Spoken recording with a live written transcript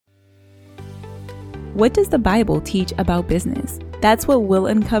What does the Bible teach about business? That's what we'll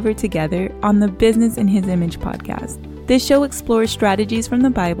uncover together on the Business in His Image podcast. This show explores strategies from the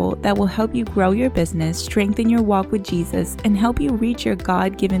Bible that will help you grow your business, strengthen your walk with Jesus, and help you reach your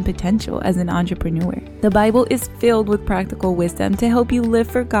God-given potential as an entrepreneur. The Bible is filled with practical wisdom to help you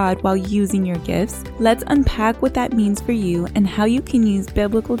live for God while using your gifts. Let's unpack what that means for you and how you can use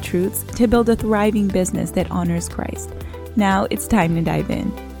biblical truths to build a thriving business that honors Christ. Now it's time to dive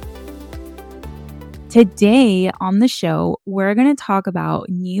in. Today on the show, we're going to talk about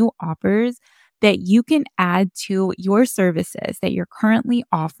new offers that you can add to your services that you're currently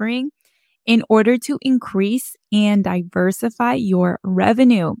offering in order to increase and diversify your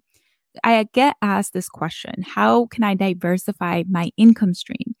revenue. I get asked this question: how can I diversify my income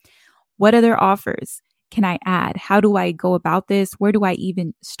stream? What other offers can I add? How do I go about this? Where do I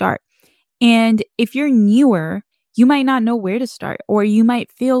even start? And if you're newer, you might not know where to start, or you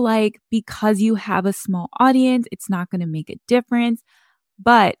might feel like because you have a small audience, it's not going to make a difference.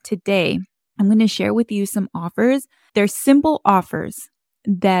 But today, I'm going to share with you some offers. They're simple offers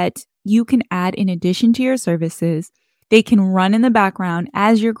that you can add in addition to your services. They can run in the background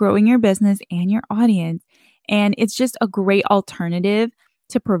as you're growing your business and your audience. And it's just a great alternative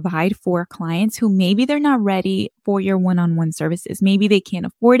to provide for clients who maybe they're not ready for your one-on-one services. Maybe they can't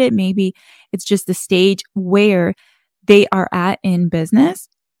afford it. Maybe it's just the stage where they are at in business.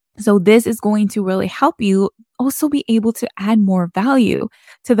 So this is going to really help you also be able to add more value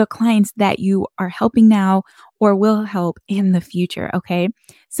to the clients that you are helping now or will help in the future. Okay.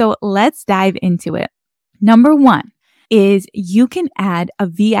 So let's dive into it. Number one is you can add a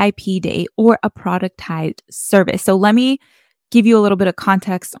VIP day or a productized service. So let me give you a little bit of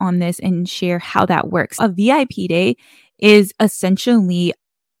context on this and share how that works. A VIP day is essentially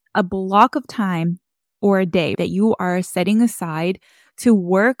a block of time or a day that you are setting aside to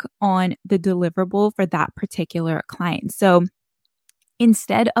work on the deliverable for that particular client. So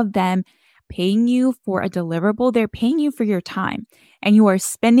instead of them paying you for a deliverable, they're paying you for your time, and you are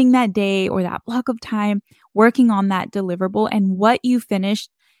spending that day or that block of time working on that deliverable, and what you finished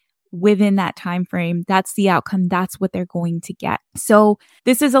within that time frame, that's the outcome. That's what they're going to get. So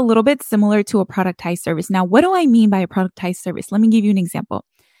this is a little bit similar to a productized service. Now, what do I mean by a productized service? Let me give you an example.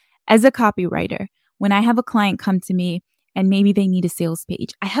 As a copywriter, when I have a client come to me and maybe they need a sales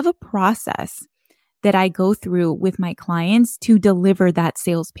page, I have a process that I go through with my clients to deliver that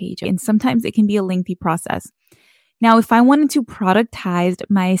sales page. And sometimes it can be a lengthy process. Now, if I wanted to productize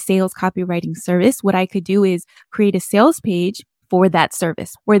my sales copywriting service, what I could do is create a sales page for that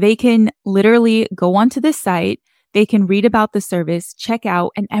service where they can literally go onto the site, they can read about the service, check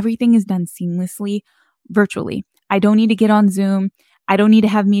out, and everything is done seamlessly virtually. I don't need to get on Zoom. I don't need to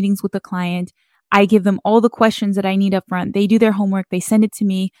have meetings with the client. I give them all the questions that I need up front. They do their homework, they send it to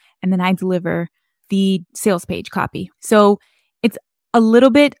me, and then I deliver the sales page copy. So it's a little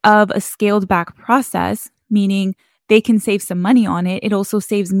bit of a scaled back process, meaning they can save some money on it. It also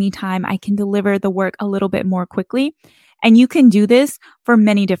saves me time. I can deliver the work a little bit more quickly. And you can do this for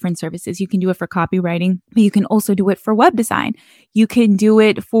many different services. You can do it for copywriting, but you can also do it for web design. You can do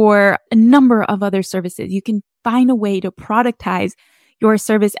it for a number of other services. You can find a way to productize your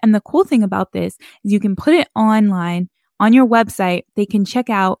service. And the cool thing about this is you can put it online on your website. They can check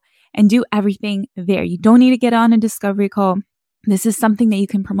out and do everything there. You don't need to get on a discovery call. This is something that you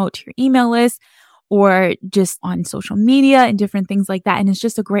can promote to your email list or just on social media and different things like that. And it's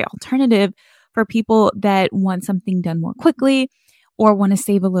just a great alternative for people that want something done more quickly or want to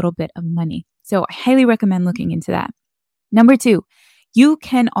save a little bit of money. So I highly recommend looking into that. Number two, you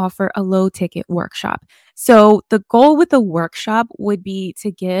can offer a low ticket workshop. So the goal with the workshop would be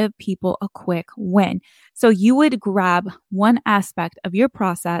to give people a quick win. So you would grab one aspect of your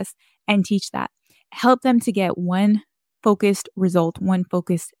process and teach that. Help them to get one focused result, one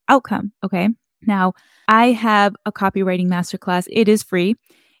focused outcome. Okay. Now, I have a copywriting masterclass. It is free.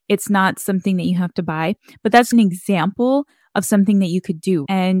 It's not something that you have to buy, but that's an example of something that you could do.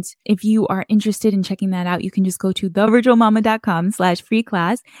 And if you are interested in checking that out, you can just go to thevirtualmama.com/free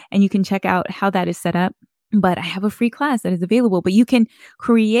class and you can check out how that is set up. But I have a free class that is available, but you can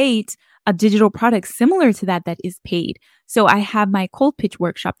create a digital product similar to that is paid. So I have my cold pitch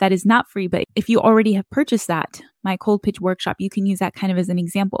workshop that is not free, but if you already have purchased that, my cold pitch workshop, you can use that kind of as an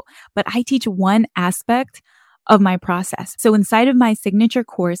example. But I teach one aspect of my process. So inside of my signature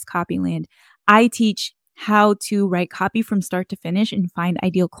course, Copyland, I teach how to write copy from start to finish and find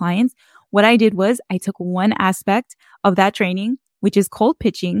ideal clients. What I did was I took one aspect of that training, which is cold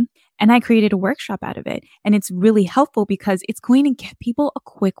pitching, and I created a workshop out of it. And it's really helpful because it's going to get people a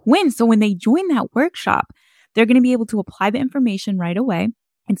quick win. So when they join that workshop, they're going to be able to apply the information right away.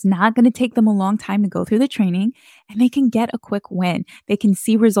 It's not going to take them a long time to go through the training, and they can get a quick win. They can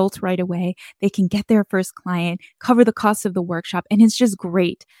see results right away. They can get their first client, cover the cost of the workshop, and it's just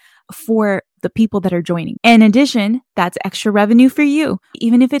great for the people that are joining. In addition, that's extra revenue for you.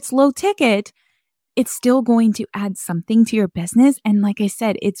 Even if it's low ticket, it's still going to add something to your business. And like I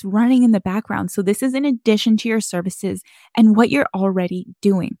said, it's running in the background. So this is in addition to your services and what you're already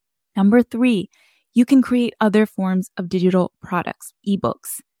doing. Number 3, you can create other forms of digital products,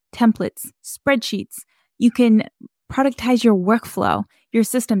 ebooks, templates, spreadsheets. You can productize your workflow, your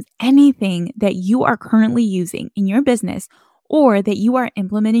systems, anything that you are currently using in your business or that you are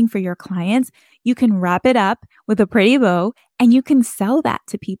implementing for your clients. You can wrap it up with a pretty bow and you can sell that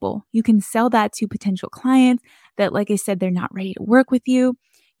to people. You can sell that to potential clients that, like I said, they're not ready to work with you.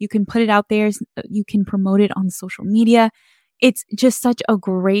 You can put it out there. You can promote it on social media. It's just such a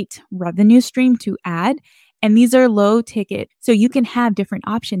great revenue stream to add. And these are low ticket. So you can have different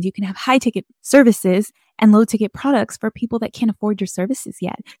options. You can have high ticket services and low ticket products for people that can't afford your services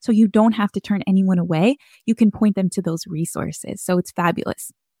yet. So you don't have to turn anyone away. You can point them to those resources. So it's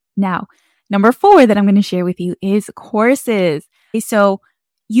fabulous. Now, number 4 that I'm going to share with you is courses. So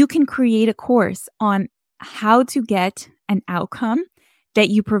you can create a course on how to get an outcome that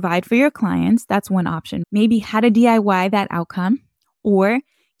you provide for your clients. That's one option. Maybe how to DIY that outcome, or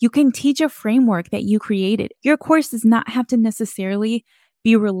you can teach a framework that you created. Your course does not have to necessarily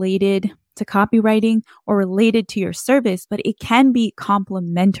be related to copywriting or related to your service, but it can be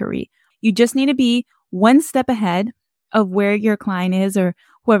complementary. You just need to be one step ahead of where your client is or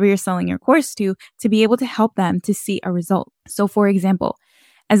whoever you're selling your course to be able to help them to see a result. So for example,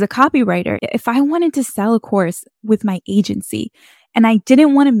 as a copywriter, if I wanted to sell a course with my agency and I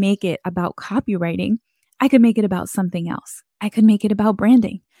didn't want to make it about copywriting, I could make it about something else. I could make it about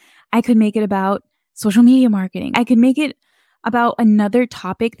branding. I could make it about social media marketing. I could make it about another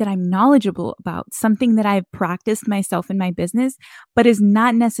topic that I'm knowledgeable about, something that I've practiced myself in my business, but is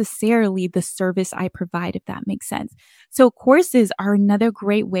not necessarily the service I provide, if that makes sense. So courses are another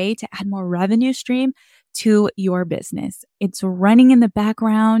great way to add more revenue stream to your business. It's running in the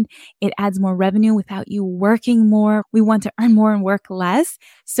background. It adds more revenue without you working more. We want to earn more and work less.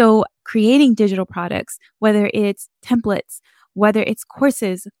 So creating digital products, whether it's templates, whether it's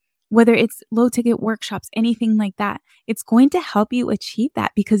courses, whether it's low ticket workshops, anything like that, it's going to help you achieve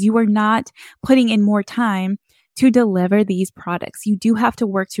that because you are not putting in more time to deliver these products. You do have to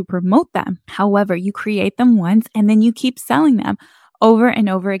work to promote them. However, you create them once and then you keep selling them over and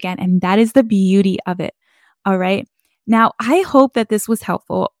over again. And that is the beauty of it. All right. Now, I hope that this was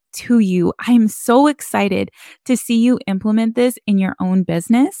helpful to you. I am so excited to see you implement this in your own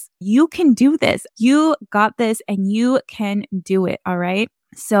business. You can do this. You got this and you can do it. All right.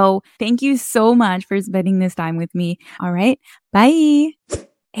 So thank you so much for spending this time with me. All right. Bye.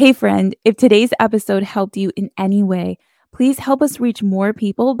 Hey friend, if today's episode helped you in any way, please help us reach more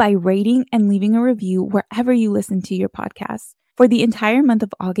people by rating and leaving a review wherever you listen to your podcasts. For the entire month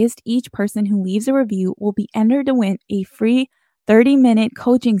of August, each person who leaves a review will be entered to win a free 30-minute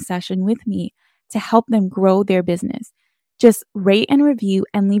coaching session with me to help them grow their business. Just rate and review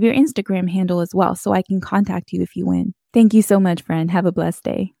and leave your Instagram handle as well so I can contact you if you win. Thank you so much, friend. Have a blessed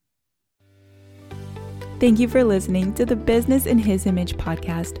day. Thank you for listening to the Business in His Image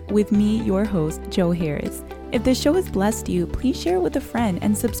podcast with me, your host, Jo Harris. If this show has blessed you, please share it with a friend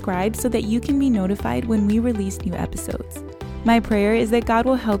and subscribe so that you can be notified when we release new episodes. My prayer is that God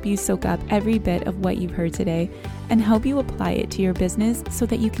will help you soak up every bit of what you've heard today and help you apply it to your business so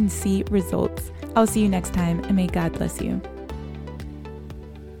that you can see results. I'll see you next time, and may God bless you.